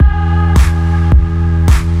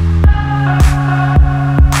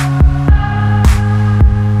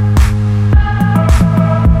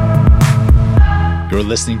You're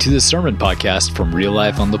listening to the Sermon Podcast from Real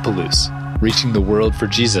Life on the Palouse, reaching the world for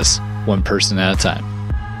Jesus, one person at a time.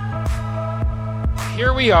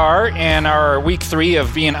 Here we are in our week 3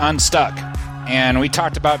 of being unstuck. And we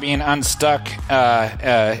talked about being unstuck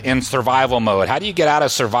in survival mode. How do you get out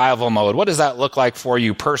of survival mode? What does that look like for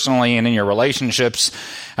you personally and in your relationships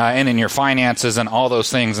and in your finances and all those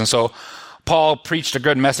things? And so Paul preached a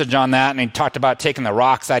good message on that, and he talked about taking the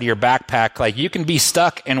rocks out of your backpack. Like, you can be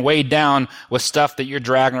stuck and weighed down with stuff that you're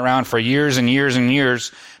dragging around for years and years and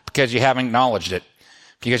years because you haven't acknowledged it,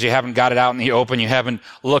 because you haven't got it out in the open. You haven't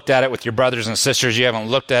looked at it with your brothers and sisters. You haven't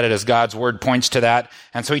looked at it as God's word points to that.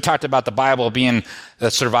 And so he talked about the Bible being the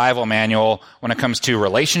survival manual when it comes to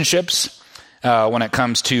relationships, when it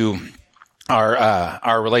comes to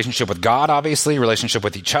our relationship with God, obviously, relationship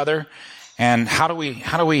with each other. And how do we,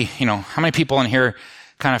 how many people in here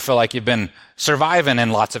kind of feel like you've been surviving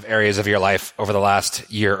in lots of areas of your life over the last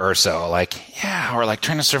year or so? Like, yeah, we're like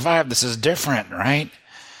trying to survive. This is different, right?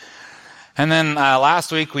 And then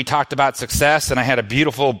last week we talked about success, and I had a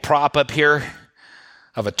beautiful prop up here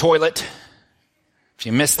of a toilet. If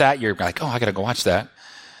you missed that, you're like, oh, I got to go watch that.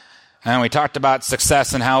 And we talked about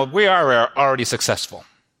success and how we are already successful.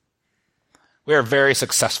 We are very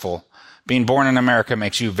successful. Being born in America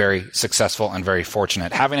makes you very successful and very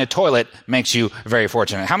fortunate. Having a toilet makes you very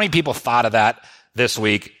fortunate. How many people thought of that this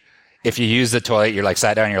week? If you use the toilet, you're like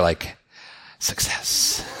sat down, you're like,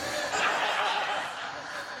 success.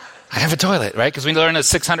 I have a toilet, right? Because we learned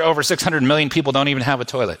that over 600 million people don't even have a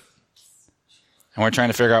toilet. And we're trying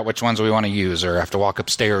to figure out which ones we want to use, or have to walk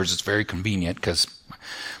upstairs. It's very convenient because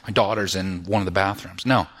my daughter's in one of the bathrooms.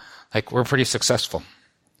 No, like, we're pretty successful.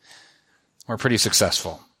 We're pretty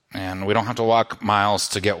successful. And we don't have to walk miles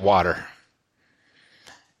to get water.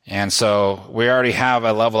 And so we already have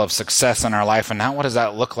a level of success in our life. And now what does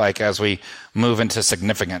that look like as we move into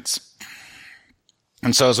significance?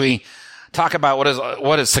 And so as we talk about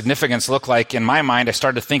what does significance look like, in my mind, I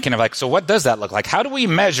started thinking of like, so what does that look like? How do we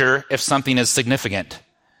measure if something is significant?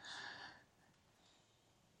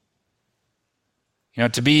 You know,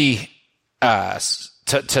 to be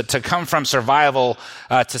to come from survival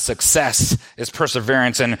to success is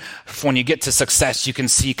perseverance. And when you get to success, you can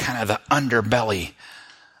see kind of the underbelly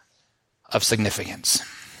of significance.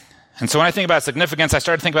 And so when I think about significance, I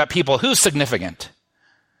started thinking about people. Who's significant?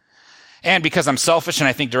 And because I'm selfish and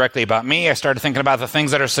I think directly about me, I started thinking about the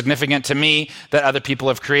things that are significant to me that other people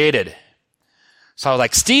have created. So I was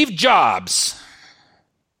like, Steve Jobs,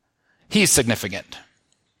 he's significant.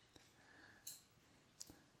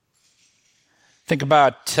 Think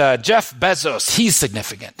about Jeff Bezos, he's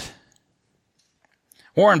significant.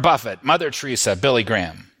 Warren Buffett, Mother Teresa, Billy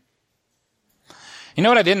Graham. You know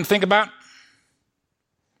what I didn't think about?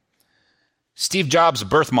 Steve Jobs'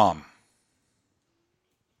 birth mom.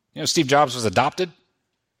 You know, Steve Jobs was adopted.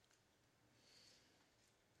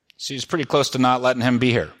 She's pretty close to not letting him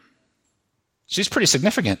be here. She's pretty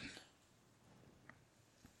significant.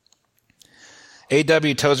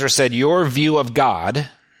 A.W. Tozer said, your view of God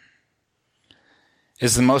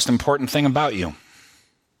is the most important thing about you.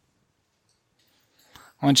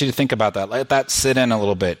 I want you to think about that. Let that sit in a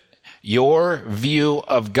little bit. Your view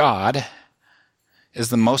of God is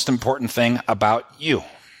the most important thing about you.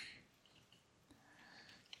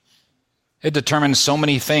 It determines so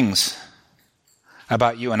many things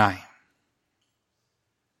about you and I.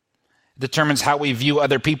 It determines how we view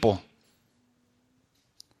other people.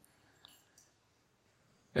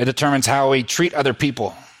 It determines how we treat other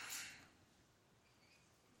people.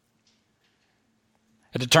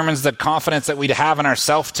 It determines the confidence that we have in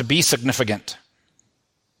ourselves to be significant.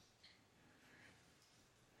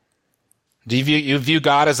 Do you view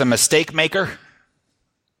God as a mistake maker?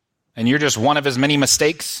 And you're just one of his many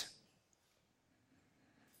mistakes?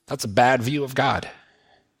 That's a bad view of God.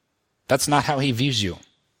 That's not how he views you.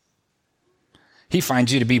 He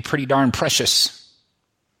finds you to be pretty darn precious.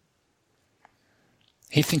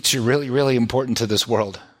 He thinks you're really, really important to this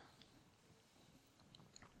world.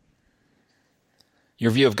 Your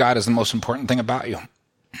view of God is the most important thing about you.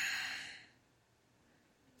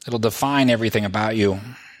 It'll define everything about you.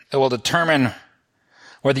 It will determine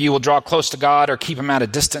whether you will draw close to God or keep him at a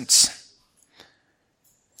distance.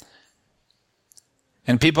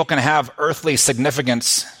 And people can have earthly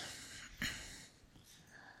significance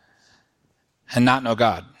and not know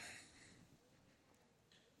God.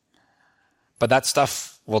 But that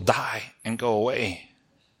stuff will die and go away.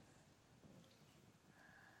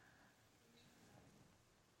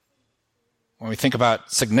 When we think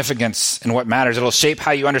about significance and what matters, it'll shape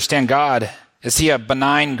how you understand God. Is he a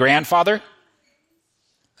benign grandfather?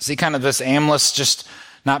 Is he kind of this aimless, just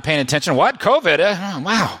not paying attention? What? COVID?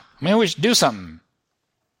 Wow. Maybe we should do something.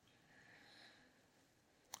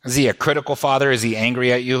 Is he a critical father? Is he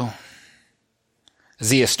angry at you? Is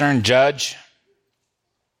he a stern judge?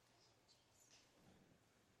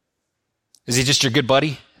 Is he just your good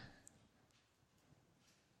buddy?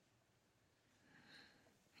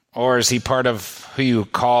 Or is he part of who you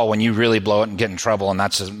call when you really blow it and get in trouble, and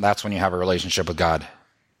that's when you have a relationship with God?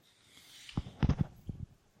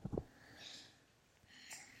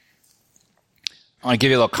 I want to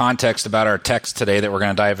give you a little context about our text today that we're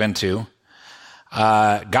going to dive into.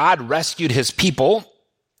 God rescued his people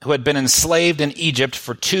who had been enslaved in Egypt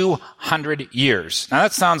for 200 years. Now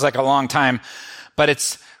that sounds like a long time, but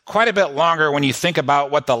it's quite a bit longer when you think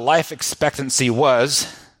about what the life expectancy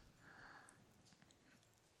was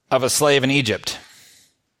of a slave in Egypt.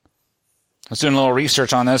 I was doing a little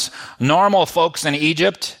research on this. Normal folks in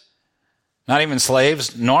Egypt, not even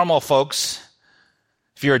slaves, normal folks,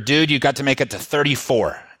 if you're a dude, you got to make it to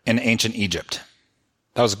 34 in ancient Egypt.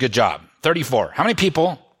 That was a good job. 34. How many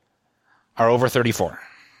people are over 34?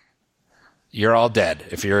 You're all dead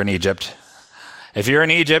if you're in Egypt. If you're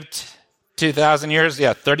in Egypt, 2,000 years,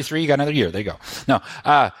 33, you got another year. There you go. No,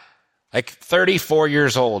 like 34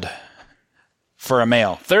 years old for a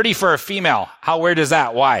male. 30 for a female. How weird is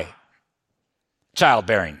that? Why?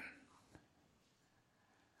 Childbearing.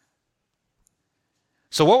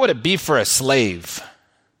 So what would it be for a slave?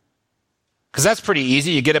 Because that's pretty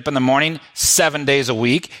easy. You get up in the morning, 7 days a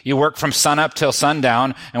week. You work from sun up till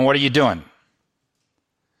sundown. And what are you doing?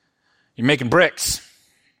 You're making bricks.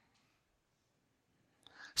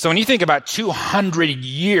 So when you think about 200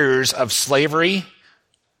 years of slavery,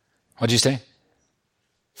 what'd you say?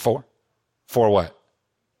 4? 4 what?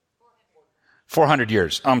 400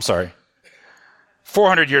 years. Oh, I'm sorry.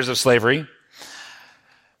 400 years of slavery.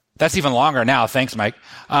 That's even longer now. Thanks, Mike.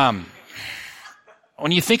 When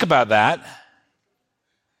you think about that,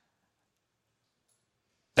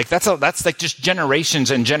 like that's like just generations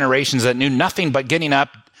and generations that knew nothing but getting up,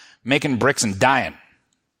 making bricks, and dying.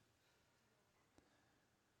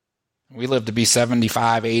 We live to be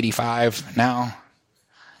 75, 85 now.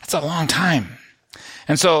 That's a long time.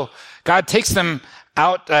 And so God takes them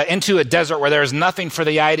out into a desert where there's nothing for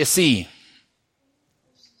the eye to see.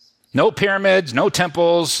 No pyramids, no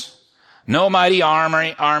temples, no mighty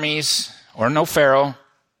armies, or no Pharaoh.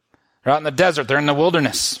 They're out in the desert. They're in the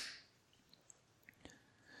wilderness.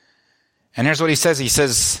 And here's what he says. He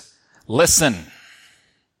says, listen,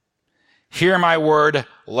 hear my word,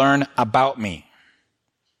 learn about me.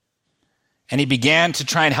 And he began to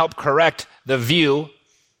try and help correct the view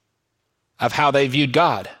of how they viewed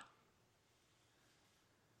God.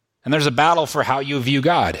 And there's a battle for how you view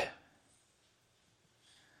God.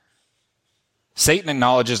 Satan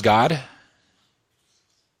acknowledges God,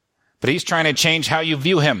 but he's trying to change how you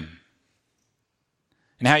view him.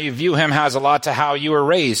 And how you view him has a lot to how you were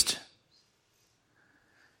raised.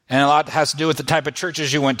 And a lot has to do with the type of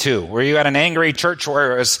churches you went to. Were you at an angry church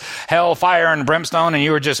where it was hell, fire, and brimstone, and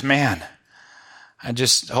you were just, man, I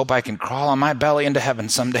just hope I can crawl on my belly into heaven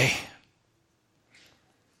someday.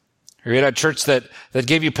 Or you had a church that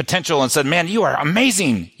gave you potential and said, man, you are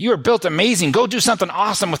amazing. You are built amazing. Go do something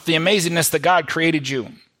awesome with the amazingness that God created you.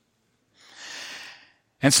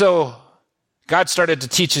 And so God started to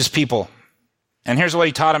teach his people. And here's what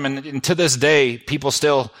he taught them. And to this day, people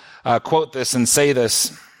still quote this and say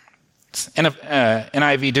this. It's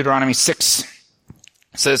NIV Deuteronomy 6. It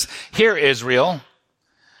says, hear Israel.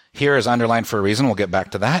 Here is underlined for a reason. We'll get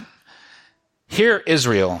back to that. Hear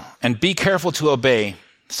Israel, and be careful to obey,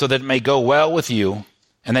 so that it may go well with you,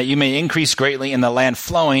 and that you may increase greatly in the land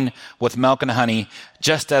flowing with milk and honey,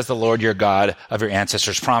 just as the Lord your God of your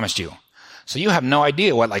ancestors promised you. So you have no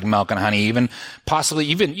idea what like milk and honey, even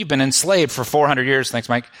you've been enslaved for 400 years. Thanks,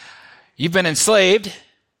 Mike. You've been enslaved.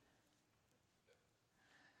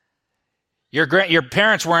 Your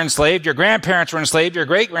parents were enslaved. Your grandparents were enslaved. Your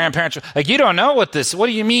great-grandparents were, like, you don't know what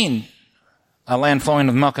do you mean? A land flowing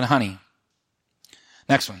with milk and honey.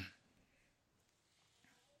 Next one.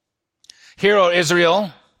 Hear, O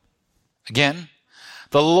Israel, again,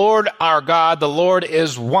 the Lord our God, the Lord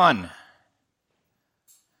is one.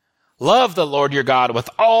 Love the Lord your God with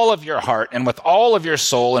all of your heart and with all of your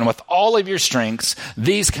soul and with all of your strengths.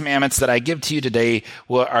 These commandments that I give to you today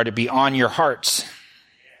are to be on your hearts.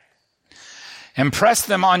 Impress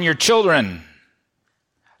them on your children.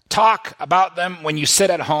 Talk about them when you sit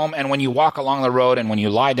at home and when you walk along the road and when you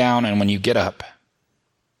lie down and when you get up.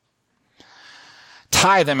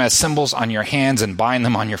 Tie them as symbols on your hands and bind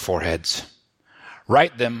them on your foreheads.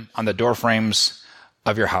 Write them on the doorframes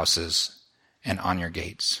of your houses and on your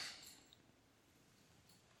gates.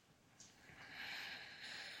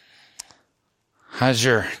 How's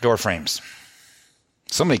your doorframes?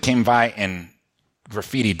 Somebody came by and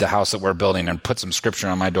graffitied the house that we're building and put some scripture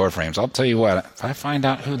on my door frames. I'll tell you what, if I find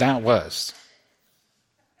out who that was,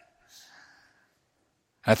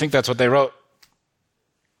 I think that's what they wrote.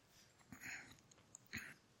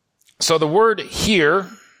 So the word here,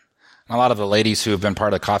 a lot of the ladies who have been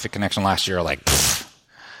part of the Coffee Connection last year are like,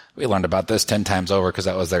 we learned about this 10 times over because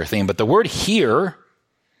that was their theme. But the word here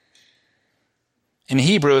in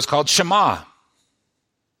Hebrew is called Shema.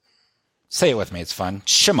 Say it with me, it's fun.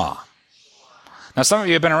 Shema. Now some of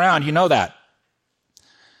you have been around, you know that.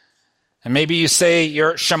 And maybe you say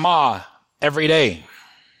your Shema every day.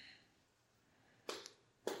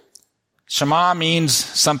 Shema means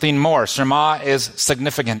something more. Shema is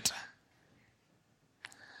significant.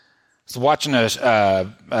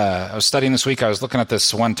 I was studying this week. I was looking at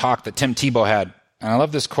this one talk that Tim Tebow had. And I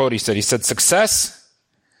love this quote he said, success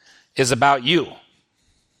is about you.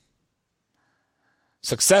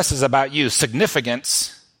 Success is about you.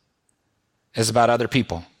 Significance is about other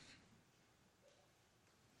people.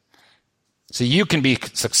 So you can be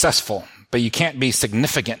successful, but you can't be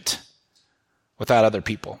significant without other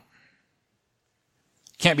people.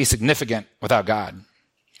 You can't be significant without God.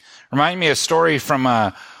 Remind me of a story from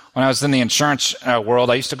when I was in the insurance world.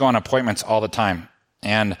 I used to go on appointments all the time.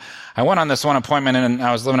 And I went on this one appointment, and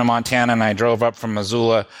I was living in Montana, and I drove up from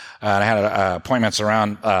Missoula. And I had appointments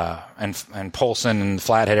around in Polson and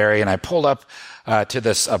Flathead area, and I pulled up to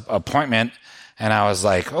this appointment, and I was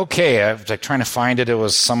like, okay. I was like trying to find it. It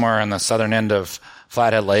was somewhere in the southern end of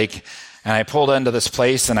Flathead Lake. And I pulled into this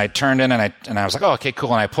place, and I turned in, and I was like, oh, okay,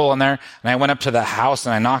 cool. And I pull in there, and I went up to the house,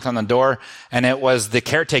 and I knocked on the door, and it was the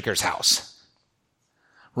caretaker's house.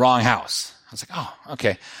 Wrong house. I was like, oh,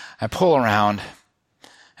 okay. I pull around,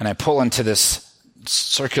 and I pull into this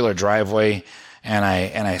circular driveway, and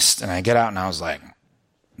I get out, and I was like,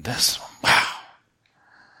 wow,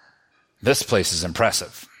 this place is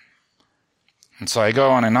impressive. And so I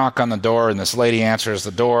go and I knock on the door, and this lady answers the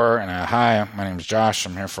door, and hi, my name is Josh.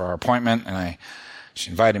 I'm here for our appointment. And she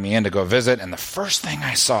invited me in to go visit. And the first thing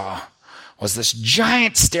I saw was this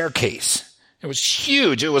giant staircase. It was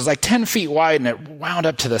huge. It was like 10 feet wide, and it wound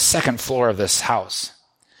up to the second floor of this house.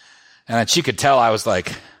 And she could tell I was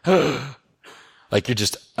like, like you're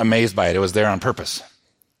just amazed by it. It was there on purpose.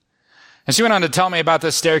 And she went on to tell me about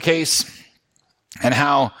this staircase and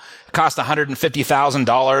how it cost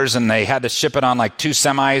 $150,000, and they had to ship it on like 2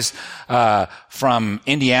 semis from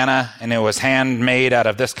Indiana, and it was handmade out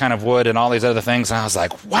of this kind of wood and all these other things. And I was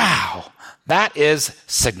like, wow, that is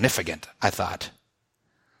significant, I thought.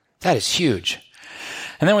 That is huge.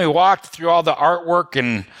 And then we walked through all the artwork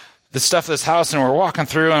and the stuff of this house, and we're walking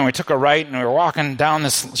through, and we took a right, and we were walking down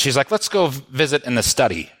this. She's like, let's go visit in the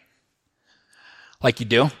study. Like you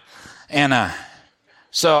do. And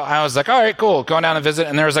so I was like, all right, cool, going down to visit.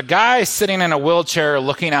 And there was a guy sitting in a wheelchair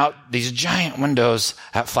looking out these giant windows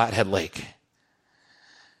at Flathead Lake.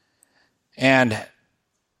 And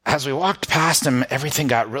as we walked past him, everything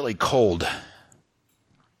got really cold.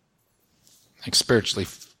 Like spiritually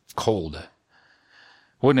cold.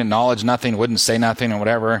 Wouldn't acknowledge nothing, wouldn't say nothing or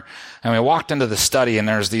whatever. And we walked into the study, and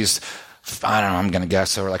there's these, I don't know, I'm going to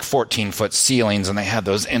guess they were like 14-foot ceilings, and they had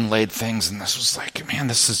those inlaid things. And this was like, man,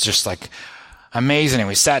 this is just like amazing. And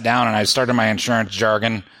we sat down, and I started my insurance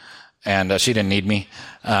jargon, and she didn't need me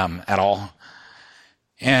at all.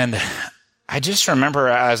 And I just remember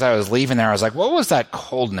as I was leaving there, I was like, what was that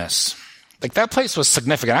coldness? Like that place was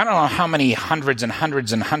significant. I don't know how many hundreds and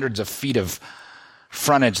hundreds and hundreds of feet of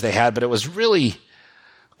frontage they had, but it was really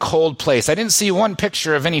cold place. I didn't see one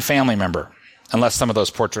picture of any family member, unless some of those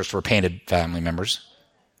portraits were painted family members.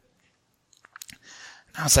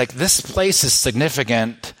 And I was like, this place is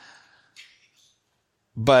significant,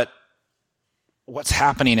 but what's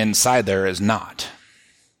happening inside there is not.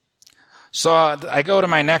 So I go to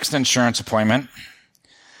my next insurance appointment.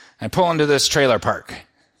 I pull into this trailer park.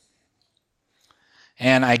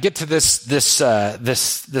 And I get to this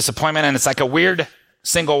appointment, and it's like a weird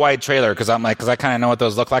single wide trailer, because I kind of know what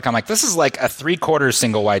those look like. I'm like, this is like a 3/4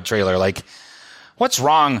 single wide trailer. Like, what's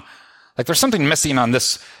wrong? Like, there's something missing on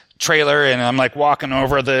this trailer. And I'm like walking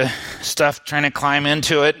over the stuff, trying to climb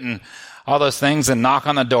into it and all those things, and knock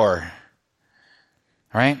on the door.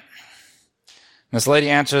 Right? And this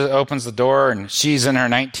lady opens the door, and she's in her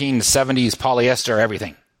 1970s polyester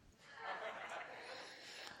everything.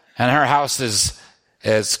 And her house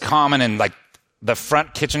is common, and like the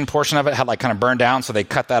front kitchen portion of it had like kind of burned down, so they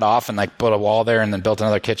cut that off and like put a wall there and then built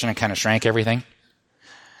another kitchen and kind of shrank everything.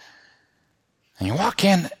 And you walk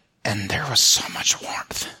in, and there was so much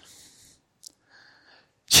warmth.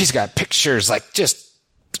 She's got pictures like just,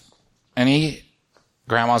 and he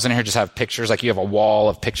grandmas in here just have pictures, like you have a wall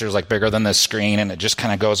of pictures like bigger than this screen, and it just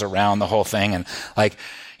kind of goes around the whole thing. And like,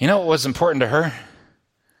 you know what was important to her?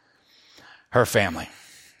 Her family.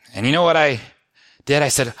 And you know what I did? I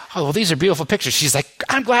said, oh, well, these are beautiful pictures. She's like,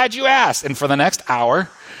 I'm glad you asked. And for the next hour,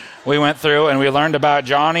 we went through and we learned about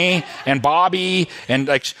Johnny and Bobby, and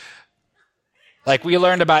like we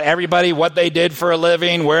learned about everybody, what they did for a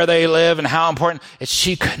living, where they live, and how important.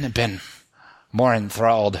 She couldn't have been more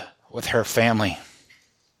enthralled with her family.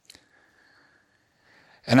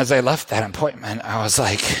 And as I left that appointment, I was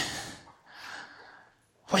like,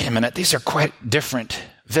 wait a minute, these are quite different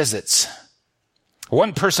visits.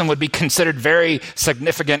 One person would be considered very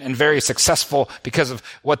significant and very successful because of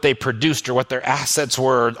what they produced or what their assets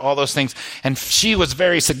were, all those things. And she was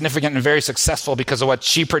very significant and very successful because of what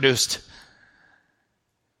she produced,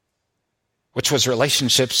 which was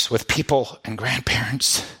relationships with people and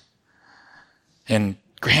grandparents and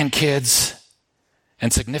grandkids.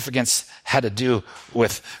 And significance had to do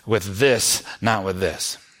with this, not with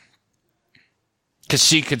this. Because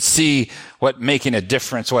she could see what making a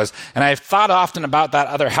difference was. And I've thought often about that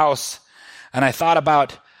other house, and I thought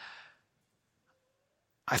about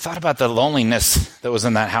the loneliness that was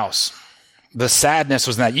in that house. The sadness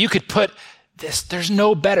was in that. You could put this, there's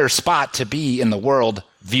no better spot to be in the world,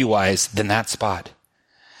 view-wise, than that spot.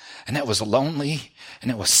 And it was lonely, and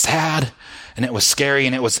it was sad, and it was scary,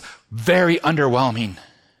 and it was very underwhelming.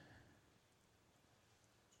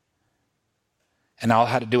 And all it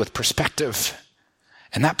had to do with perspective.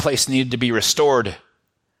 And that place needed to be restored.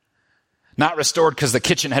 Not restored because the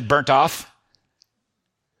kitchen had burnt off.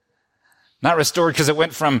 Not restored because it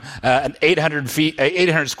went from 800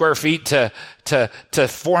 square feet to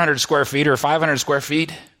 400 square feet or 500 square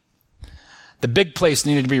feet. The big place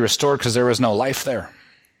needed to be restored because there was no life there.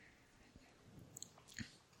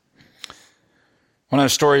 One other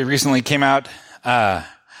story recently came out.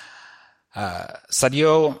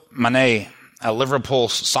 Sadio Mane, a Liverpool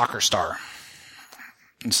soccer star.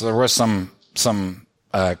 And so there was some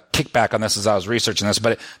kickback on this as I was researching this,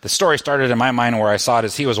 but the story started in my mind where I saw it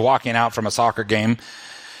as he was walking out from a soccer game,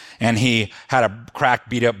 and he had a cracked,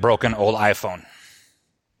 beat up, broken old iPhone.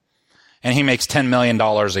 And he makes $10 million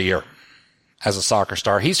a year as a soccer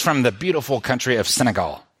star. He's from the beautiful country of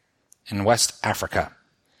Senegal in West Africa.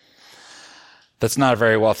 That's not a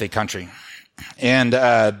very wealthy country. And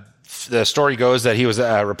the story goes that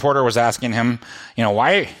a reporter was asking him,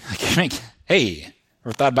 why, hey,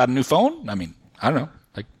 ever thought about a new phone? I mean, I don't know,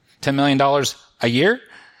 like $10 million a year?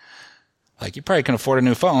 Like, you probably can afford a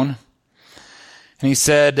new phone. And he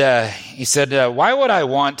said, why would I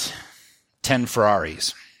want 10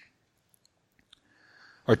 Ferraris?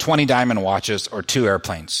 Or 20 diamond watches or 2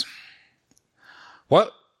 airplanes?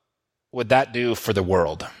 What would that do for the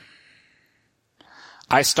world?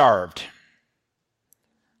 I starved.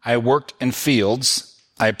 I worked in fields.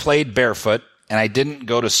 I played barefoot, and I didn't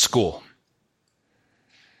go to school.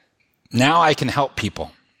 Now I can help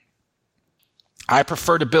people. I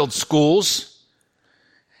prefer to build schools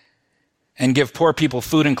and give poor people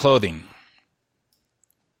food and clothing.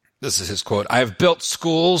 This is his quote. I have built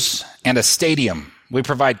schools and a stadium. We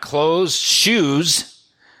provide clothes, shoes,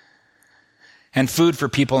 and food for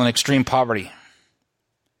people in extreme poverty.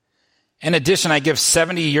 In addition, I give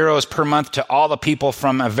 70 euros per month to all the people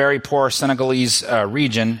from a very poor Senegalese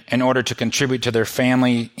region in order to contribute to their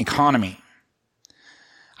family economy.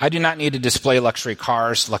 I do not need to display luxury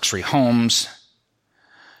cars, luxury homes,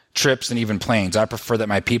 trips, and even planes. I prefer that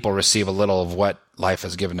my people receive a little of what life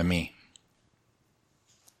has given to me.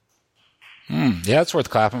 Yeah, it's worth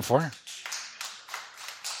clapping for.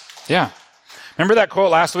 Yeah. Remember that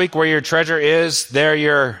quote last week, where your treasure is, there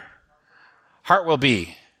your heart will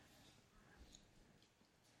be.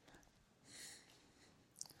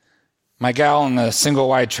 My gal in the single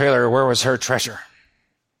wide trailer, where was her treasure?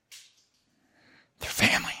 Their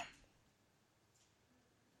family.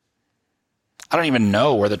 I don't even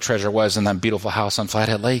know where the treasure was in that beautiful house on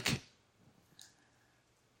Flathead Lake.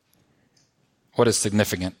 What is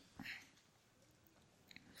significant?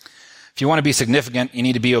 If you want to be significant, you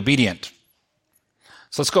need to be obedient.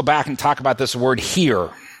 So let's go back and talk about this word hear.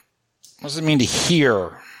 What does it mean to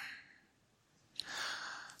hear?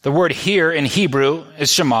 The word hear in Hebrew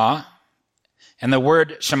is Shema, and the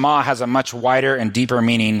word Shema has a much wider and deeper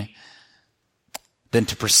meaning than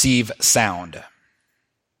to perceive sound.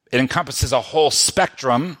 It encompasses a whole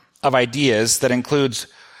spectrum of ideas that includes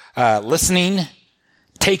listening,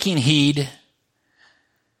 taking heed,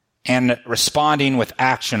 and responding with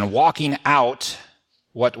action, walking out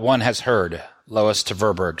what one has heard, Lois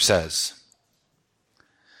Tverberg says.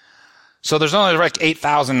 So there's only like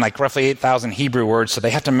 8,000, like roughly 8,000 Hebrew words, so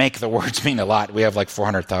they have to make the words mean a lot. We have like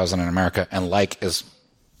 400,000 in America, and like is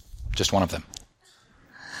just one of them.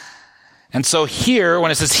 And so here,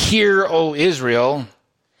 when it says, "Hear, O Israel,"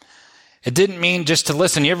 it didn't mean just to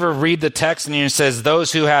listen. You ever read the text and it says,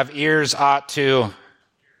 "Those who have ears ought to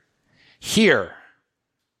hear"?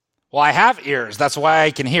 Well, I have ears. That's why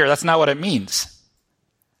I can hear. That's not what it means.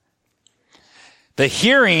 The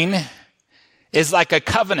hearing is like a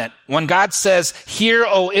covenant. When God says, "Hear,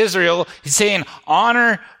 O Israel," he's saying,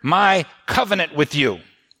 honor my covenant with you.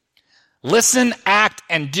 Listen, act,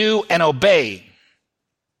 and do, and obey.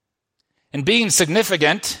 And being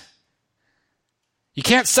significant, you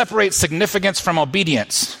can't separate significance from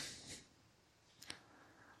obedience.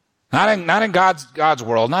 Not in God's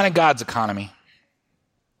world, not in God's economy.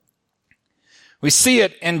 We see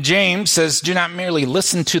it in James, says, "Do not merely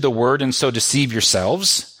listen to the word and so deceive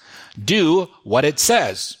yourselves. Do what it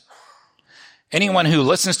says. Anyone who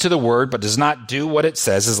listens to the word but does not do what it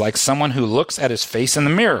says is like someone who looks at his face in the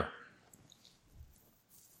mirror."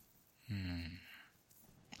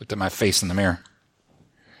 Looked at my face in the mirror.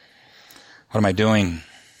 What am I doing?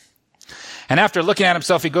 And after looking at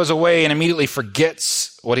himself, he goes away and immediately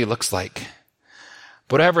forgets what he looks like.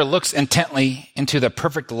 But whoever looks intently into the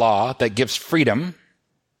perfect law that gives freedom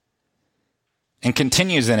and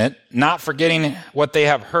continues in it, not forgetting what they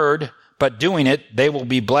have heard, but doing it, they will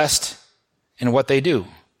be blessed in what they do.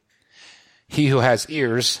 He who has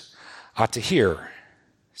ears ought to hear.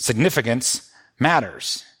 Significance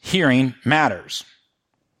matters. Hearing matters.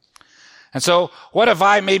 And so, what have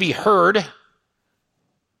I maybe heard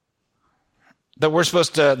that we're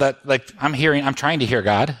supposed to, that like I'm trying to hear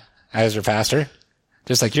God as your pastor,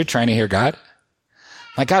 just like you're trying to hear God.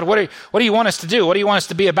 Like, God, what do you want us to do? What do you want us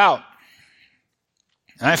to be about?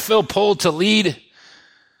 And I feel pulled to lead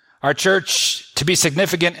our church to be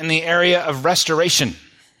significant in the area of restoration.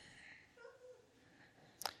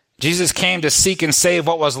 Jesus came to seek and save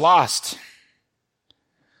what was lost.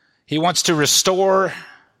 He wants to restore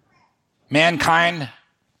mankind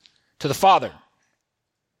to the Father.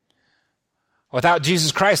 Without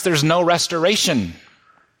Jesus Christ, there's no restoration.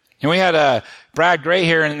 And we had Brad Gray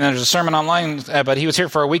here, and there's a sermon online, but he was here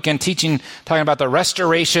for a weekend teaching, talking about the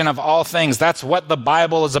restoration of all things. That's what the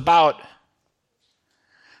Bible is about.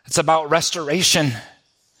 It's about restoration.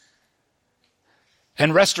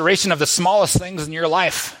 And restoration of the smallest things in your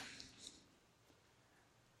life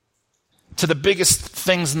to the biggest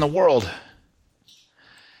things in the world.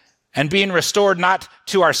 And being restored not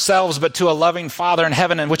to ourselves, but to a loving Father in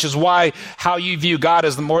heaven, and which is why how you view God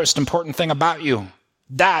is the most important thing about you.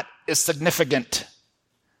 That is significant.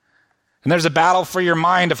 And there's a battle for your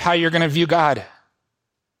mind of how you're going to view God.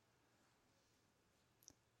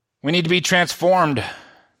 We need to be transformed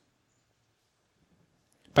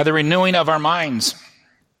by the renewing of our minds.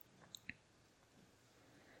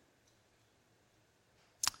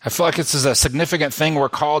 I feel like this is a significant thing we're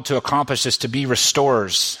called to accomplish, is to be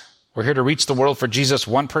restorers. We're here to reach the world for Jesus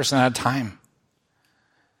one person at a time.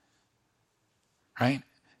 Right?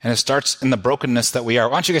 And it starts in the brokenness that we are.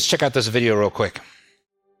 Why don't you guys check out this video real quick?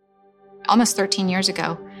 Almost 13 years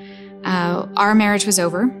ago, our marriage was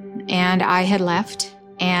over, and I had left,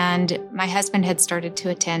 and my husband had started to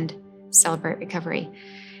attend Celebrate Recovery.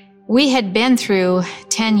 We had been through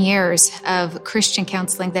 10 years of Christian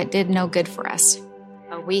counseling that did no good for us.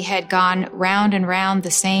 We had gone round and round the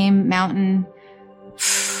same mountain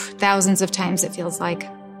thousands of times, it feels like,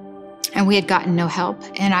 and we had gotten no help,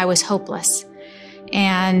 and I was hopeless.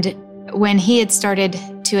 And when he had started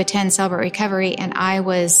to attend Celebrate Recovery and I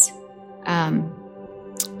was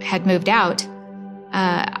had moved out,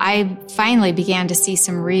 I finally began to see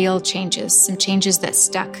some real changes, some changes that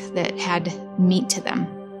stuck, that had meat to them.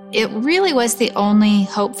 It really was the only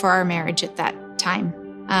hope for our marriage at that time.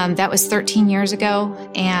 That was 13 years ago,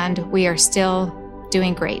 and we are still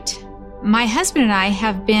doing great. My husband and I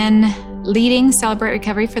have been leading Celebrate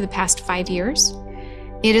Recovery for the past 5 years.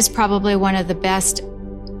 It is probably one of the best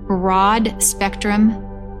broad spectrum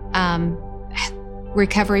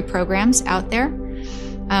recovery programs out there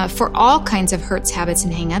for all kinds of hurts, habits,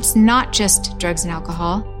 and hang-ups, not just drugs and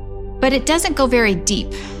alcohol. But it doesn't go very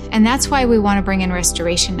deep, and that's why we want to bring in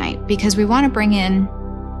Restoration Night, because we want to bring in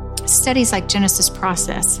studies like Genesis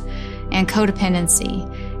Process and codependency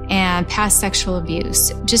and past sexual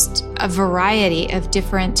abuse, just a variety of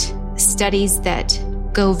different studies that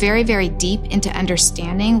go very, very deep into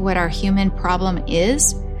understanding what our human problem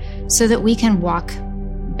is, so that we can walk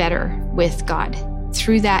better with God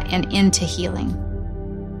through that and into healing.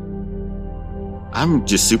 I'm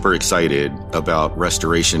just super excited about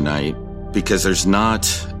Restoration Night because there's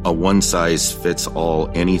not a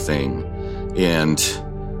one-size-fits-all anything. And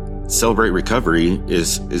Celebrate Recovery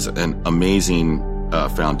is an amazing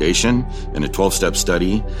foundation and a 12-step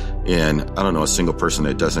study. And I don't know a single person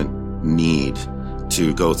that doesn't need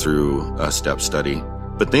to go through a step study.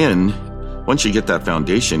 But then once you get that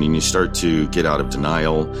foundation and you start to get out of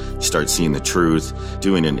denial, you start seeing the truth,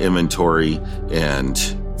 doing an inventory and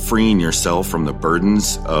freeing yourself from the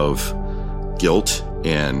burdens of guilt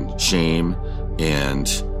and shame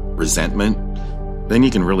and resentment, then you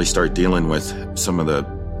can really start dealing with some of the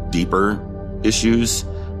deeper issues.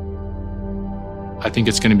 I think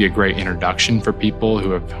it's going to be a great introduction for people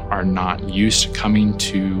who are not used to coming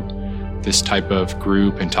to this type of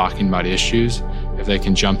group and talking about issues. If they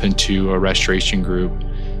can jump into a restoration group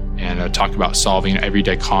and talk about solving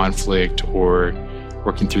everyday conflict or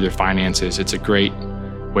working through their finances, it's a great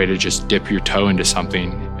way to just dip your toe into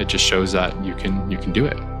something. It just shows that you can do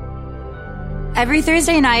it. Every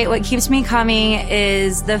Thursday night, what keeps me coming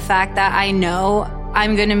is the fact that I know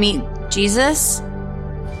I'm going to meet Jesus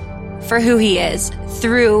for who he is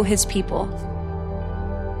through his people.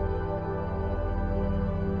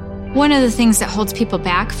 One of the things that holds people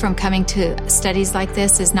back from coming to studies like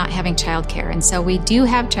this is not having childcare. And so we do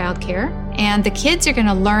have childcare, and the kids are going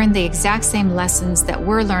to learn the exact same lessons that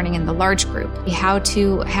we're learning in the large group. How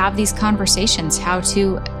to have these conversations, how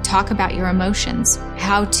to talk about your emotions,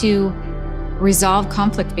 how to resolve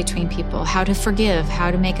conflict between people, how to forgive, how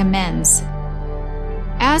to make amends.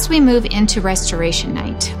 As we move into Restoration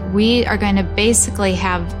Night, we are going to basically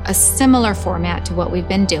have a similar format to what we've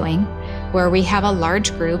been doing, where we have a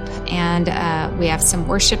large group and we have some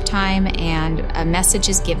worship time and a message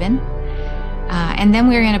is given. And then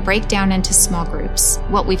we're going to break down into small groups.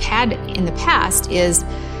 What we've had in the past is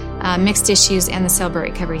mixed issues and the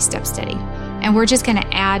Celebrate Recovery Step Study. And we're just going to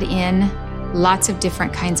add in lots of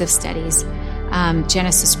different kinds of studies.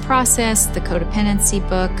 Genesis Process, the Codependency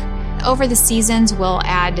book. Over the seasons, we'll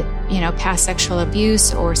add, past sexual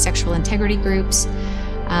abuse or sexual integrity groups,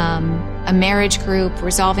 a marriage group,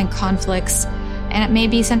 resolving conflicts. And it may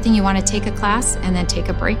be something you want to take a class and then take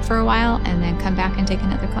a break for a while and then come back and take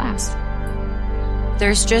another class.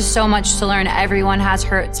 There's just so much to learn. Everyone has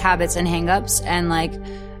hurts, habits, and hangups, and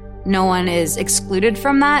no one is excluded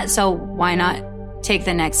from that. So why not take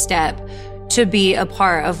the next step to be a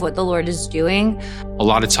part of what the Lord is doing? A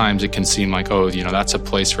lot of times it can seem like, that's a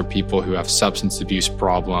place for people who have substance abuse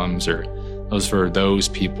problems, or those for those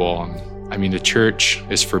people. I mean, the church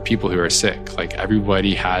is for people who are sick.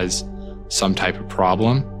 Everybody has some type of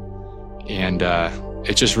problem. And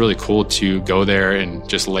it's just really cool to go there and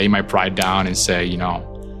just lay my pride down and say,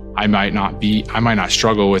 I might not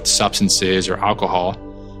struggle with substances or alcohol,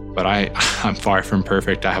 but I'm far from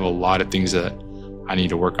perfect. I have a lot of things that I need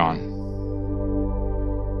to work on.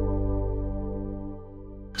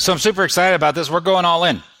 So I'm super excited about this. We're going all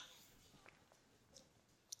in.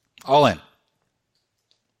 All in.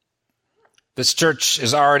 This church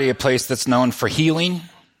is already a place that's known for healing,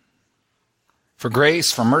 for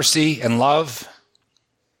grace, for mercy, and love.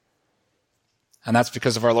 And that's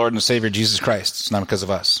because of our Lord and Savior, Jesus Christ. It's not because of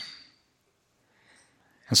us.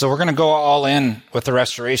 And so we're going to go all in with the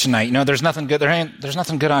Restoration Night. There's nothing good. There's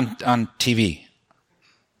nothing good on TV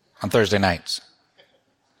on Thursday nights.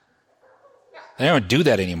 They don't do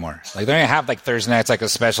that anymore. They don't even have Thursday nights a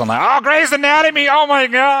special night. Oh, Grey's Anatomy. Oh my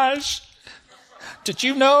gosh. Did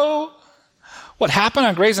you know what happened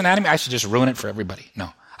on Grey's Anatomy? I should just ruin it for everybody. No,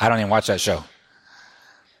 I don't even watch that show.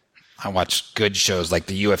 I watch good shows like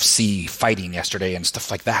the UFC fighting yesterday and stuff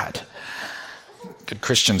like that. Good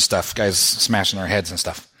Christian stuff. Guys smashing their heads and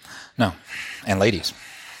stuff. No. And ladies.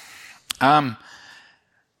 But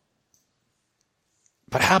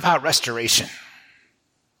how about restoration?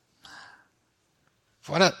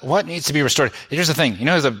 What needs to be restored? Here's the thing.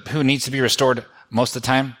 Who needs to be restored most of the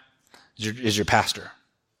time? Is your pastor.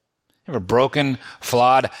 You have broken,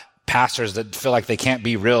 flawed pastors that feel like they can't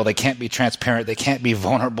be real, they can't be transparent, they can't be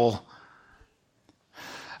vulnerable.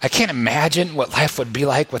 I can't imagine what life would be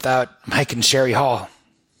like without Mike and Sherry Hall.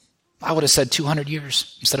 I would have said 200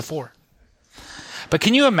 years instead of 4. But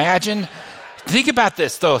can you imagine? Think about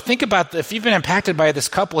this, though. Think about if you've been impacted by this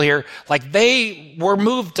couple here. They were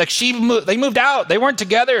moved. They moved out. They weren't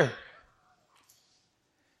together.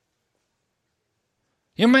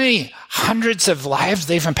 You know how many hundreds of lives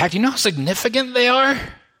they've impacted? You know how significant they are?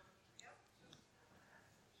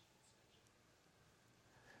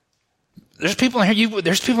 There's people in here.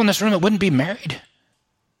 There's people in this room that wouldn't be married.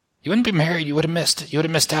 You wouldn't be married. You would have missed. You would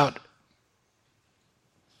have missed out.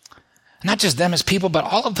 Not just them as people, but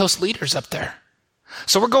all of those leaders up there.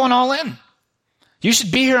 So we're going all in. You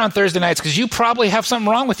should be here on Thursday nights because you probably have something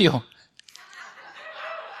wrong with you.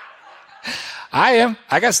 I am.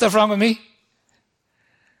 I got stuff wrong with me.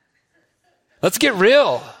 Let's get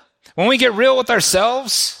real. When we get real with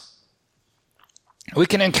ourselves, we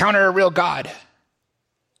can encounter a real God.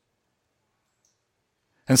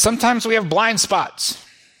 And sometimes we have blind spots.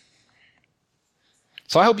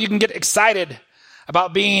 So I hope you can get excited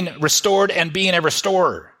about being restored and being a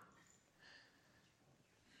restorer.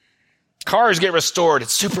 Cars get restored.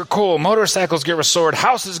 It's super cool. Motorcycles get restored.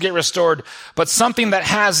 Houses get restored. But something that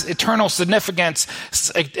has eternal significance,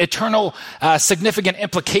 eternal significant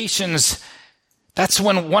implications, that's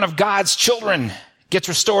when one of God's children gets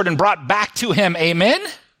restored and brought back to him. Amen?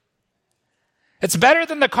 It's better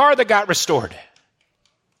than the car that got restored.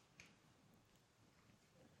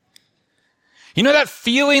 You know that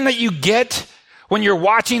feeling that you get when you're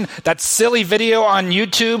watching that silly video on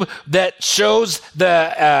YouTube that shows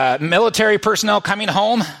the military personnel coming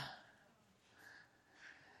home?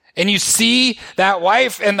 And you see that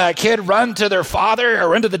wife and that kid run to their father or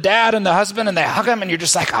run to the dad and the husband and they hug him and you're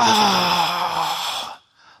just like, oh,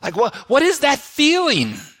 like what is that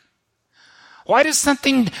feeling? Why does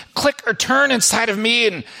something click or turn inside of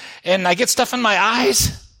me and I get stuff in my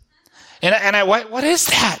eyes? And what is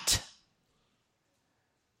that?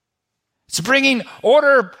 It's bringing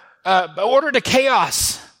order to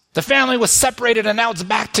chaos. The family was separated and now it's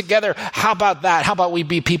back together. How about that? How about we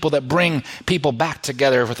be people that bring people back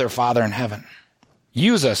together with their Father in heaven?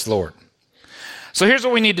 Use us, Lord. So here's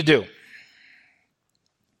what we need to do.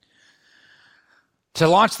 To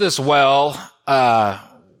launch this well,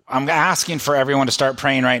 I'm asking for everyone to start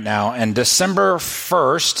praying right now. And December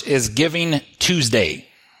 1st is Giving Tuesday.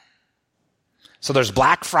 So there's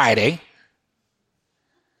Black Friday,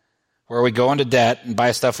 where we go into debt and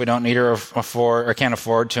buy stuff we don't need or afford or can't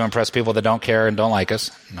afford to impress people that don't care and don't like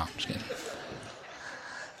us. No, I'm just kidding.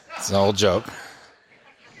 It's an old joke.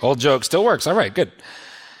 Old joke still works. All right, good.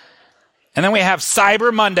 And then we have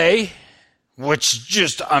Cyber Monday, which is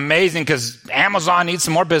just amazing because Amazon needs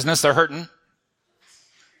some more business. They're hurting.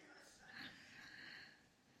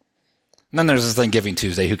 And then there's this thing, Giving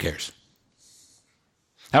Tuesday. Who cares?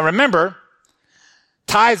 Now remember,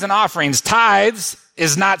 tithes and offerings. Tithes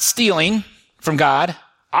is not stealing from God.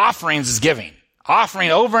 Offerings is giving. Offering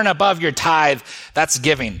over and above your tithe, that's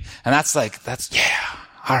giving. And that's yeah,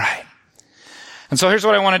 all right. And so here's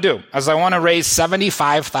what I want to do, as I want to raise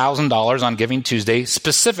 $75,000 on Giving Tuesday,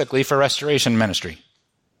 specifically for restoration ministry.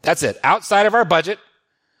 That's it. Outside of our budget,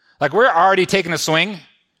 like we're already taking a swing.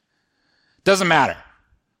 Doesn't matter.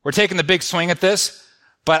 We're taking the big swing at this,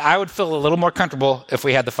 but I would feel a little more comfortable if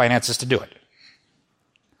we had the finances to do it.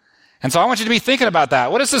 And so I want you to be thinking about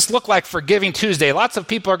that. What does this look like for Giving Tuesday? Lots of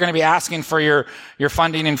people are going to be asking for your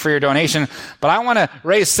funding and for your donation, but I want to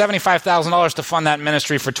raise $75,000 to fund that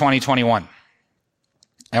ministry for 2021.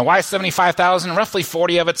 And why $75,000? Roughly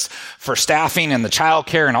 40 of it's for staffing and the child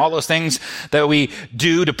care and all those things that we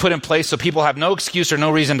do to put in place so people have no excuse or no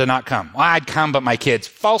reason to not come. Well, I'd come, but my kids.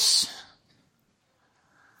 False.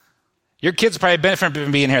 Your kids probably benefit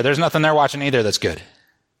from being here. There's nothing they're watching either that's good.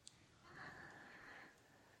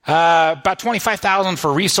 About $25,000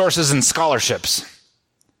 for resources and scholarships.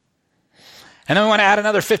 And then we want to add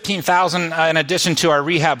another $15,000 in addition to our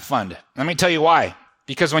rehab fund. Let me tell you why.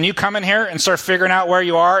 Because when you come in here and start figuring out where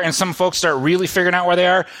you are, and some folks start really figuring out where they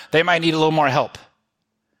are, they might need a little more help.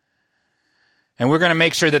 And we're going to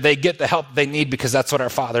make sure that they get the help they need because that's what our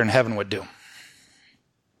Father in heaven would do.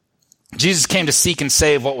 Jesus came to seek and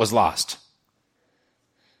save what was lost.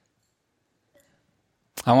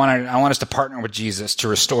 I want us to partner with Jesus to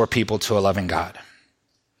restore people to a loving God.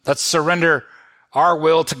 Let's surrender our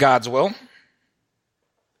will to God's will.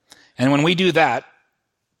 And when we do that,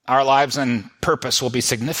 our lives and purpose will be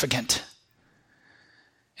significant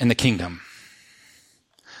in the kingdom.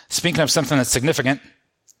 Speaking of something that's significant,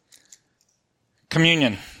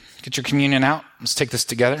 communion. Get your communion out. Let's take this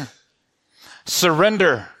together.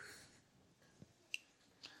 Surrender.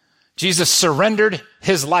 Jesus surrendered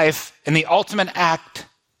his life in the ultimate act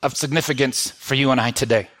of significance for you and I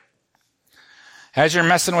today. As you're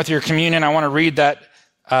messing with your communion, I want to read that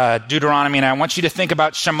Deuteronomy, and I want you to think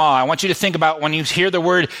about Shema. I want you to think about when you hear the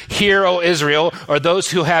word, "Hear, O Israel," or "Those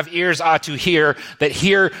who have ears ought to hear," that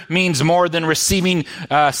hear means more than receiving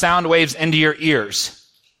sound waves into your ears.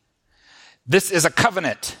 This is a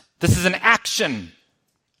covenant. This is an action.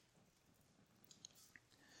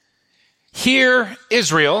 Hear,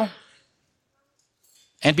 Israel,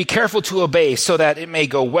 and be careful to obey so that it may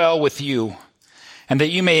go well with you and that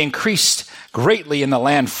you may increase greatly in the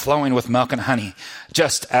land flowing with milk and honey,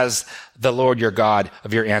 just as the Lord your God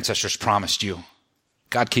of your ancestors promised you.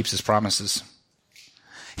 God keeps his promises.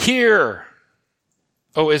 Hear,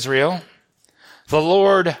 O Israel, the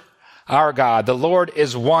Lord our God, the Lord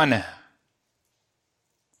is one.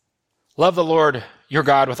 Love the Lord your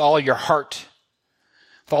God with all your heart,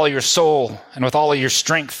 with all your soul, and with all of your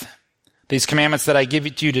strength. These commandments that I give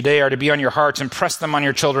to you today are to be on your hearts. Impress them on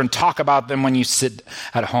your children. Talk about them when you sit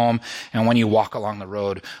at home and when you walk along the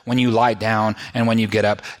road, when you lie down and when you get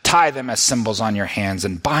up. Tie them as symbols on your hands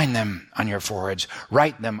and bind them on your foreheads.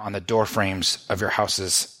 Write them on the door frames of your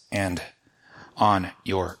houses and on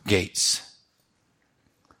your gates.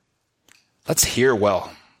 Let's hear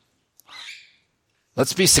well.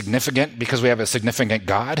 Let's be significant because we have a significant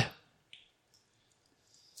God.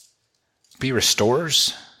 Be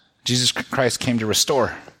restorers. Jesus Christ came to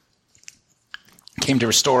restore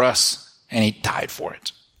us, and he died for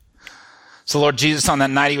it. So Lord Jesus, on that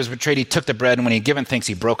night he was betrayed, he took the bread, and when he had given thanks,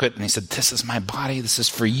 he broke it, and he said, this is my body. This is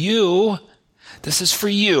for you. This is for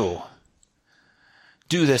you.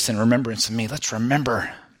 Do this in remembrance of me. Let's remember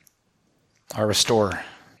our restorer.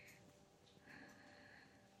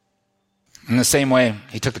 In the same way,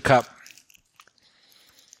 he took the cup,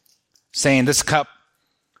 saying, this cup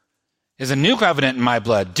is a new covenant in my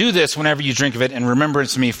blood. Do this whenever you drink of it in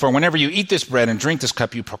remembrance of me. For whenever you eat this bread and drink this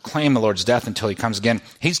cup, you proclaim the Lord's death until he comes again.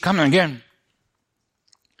 He's coming again.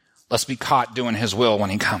 Let's be caught doing his will when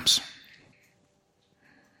he comes.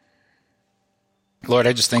 Lord,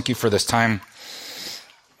 I just thank you for this time.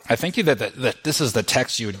 I thank you that this is the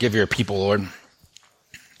text you would give your people, Lord.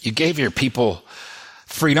 You gave your people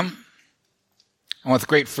freedom. And with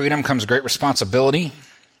great freedom comes great responsibility,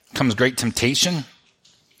 comes great temptation.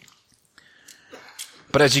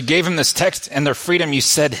 But as you gave them this text and their freedom, you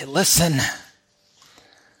said, listen,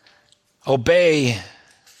 obey,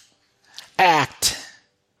 act,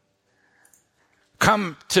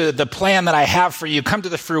 come to the plan that I have for you, come to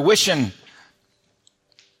the fruition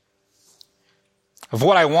of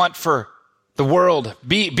what I want for the world.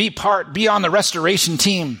 Be on the restoration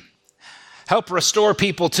team. Help restore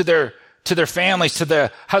people to their families, to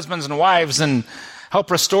their husbands and wives, and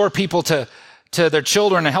help restore people to their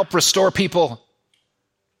children, and help restore people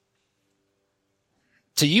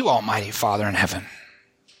to you, Almighty Father in heaven.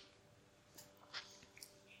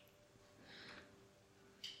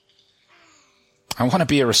 I want to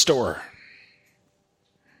be a restorer.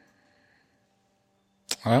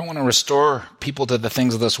 I don't want to restore people to the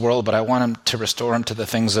things of this world, but I want them to restore them to the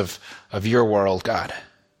things of your world, God.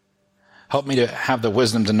 Help me to have the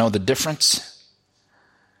wisdom to know the difference.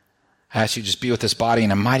 I ask you to just be with this body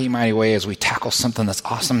in a mighty, mighty way as we tackle something that's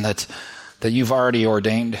awesome that you've already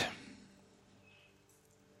ordained.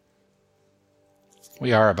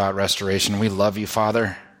 We are about restoration. We love you,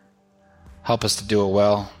 Father. Help us to do it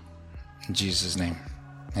well. In Jesus' name,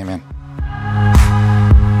 amen.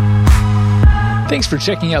 Thanks for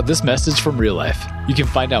checking out this message from Real Life. You can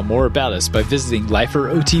find out more about us by visiting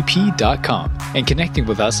liferotp.com and connecting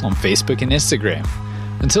with us on Facebook and Instagram.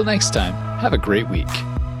 Until next time, have a great week.